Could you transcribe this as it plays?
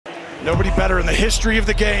Nobody better in the history of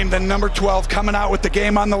the game than number 12 coming out with the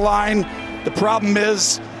game on the line. The problem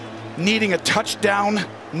is needing a touchdown,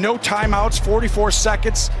 no timeouts, 44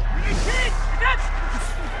 seconds.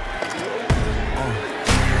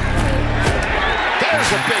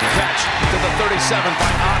 There's a big catch to the 37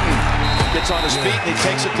 by Otten. Gets on his feet and he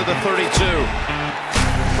takes it to the 32.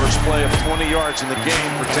 First play of 20 yards in the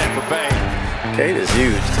game for Tampa Bay. Cade is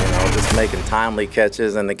huge, just making timely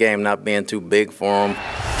catches and the game not being too big for him.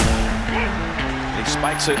 He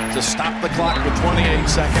spikes it to stop the clock with 28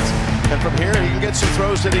 seconds. And from here, he can get some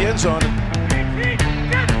throws to the end zone.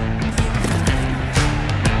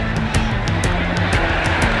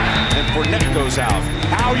 And Fournette goes out.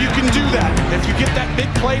 How you can do that? If you get that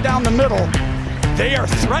big play down the middle, they are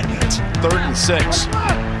threatened. 3rd and 6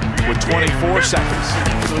 with 24 seconds.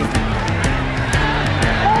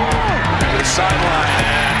 To the sideline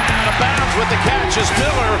and out of bounds with the catch is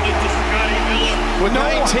Miller with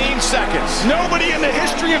 19 seconds. Nobody in the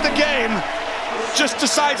history of the game just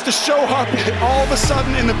decides to show up all of a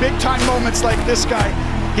sudden in the big time moments like this guy.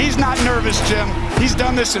 He's not nervous, Jim. He's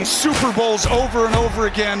done this in Super Bowls over and over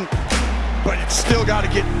again, but it's still got to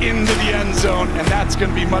get into the end zone, and that's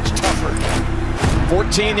going to be much tougher.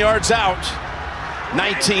 14 yards out,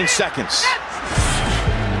 19 seconds.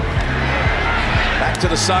 Back to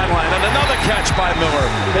the sideline, and another catch by Miller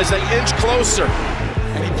as they inch closer.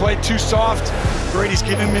 And he played too soft. Brady's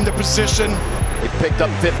getting him into position. They picked up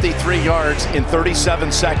 53 yards in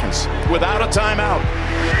 37 seconds without a timeout.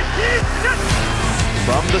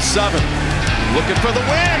 From the 7, looking for the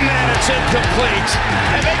win, and it's incomplete.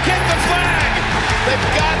 And they kick the flag. They've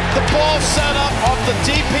got the ball set up off the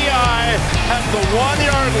DPI at the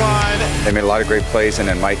 1-yard line. They made a lot of great plays, and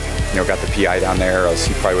then Mike, got the PI down there, or else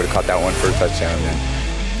he probably would have caught that one for a touchdown. And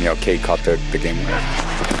Cade caught the game winner.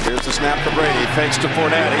 Here's the snap to Brady. Fakes to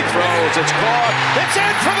Fournette. He throws. It's caught. It's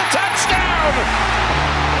in for the touchdown.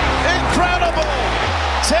 Incredible.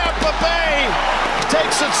 Tampa Bay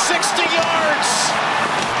takes it 60 yards.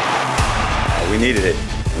 We needed it.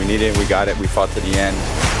 We needed it. We got it. We fought to the end.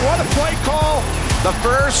 What a play call. The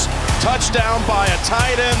first touchdown by a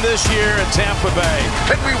tight end this year at Tampa Bay.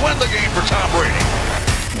 Can we win the game for Tom Brady?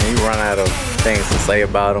 You run out of things to say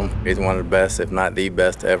about him. He's one of the best, if not the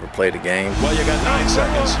best, to ever play the game. Well, you got 9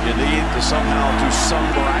 seconds. You need to somehow do some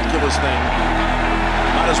miraculous thing.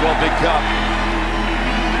 Might as well big cup.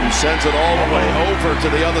 He sends it all the way over to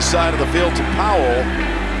the other side of the field to Powell.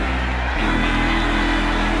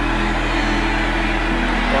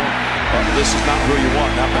 This is not who you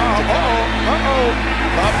want. Now back to Powell.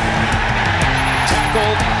 Up.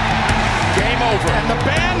 Tackled. Game over. And the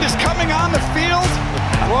band is coming on the field.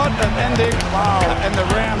 What an ending. Wow. And the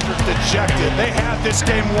Rams are dejected. They had this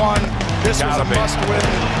game won. This was a must-win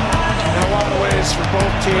in a lot of ways for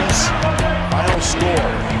both teams. Final score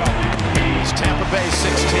is Tampa Bay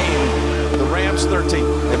 16, the Rams 13.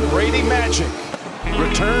 And Brady Magic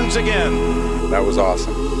returns again. That was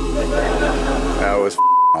awesome. That was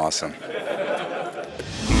awesome.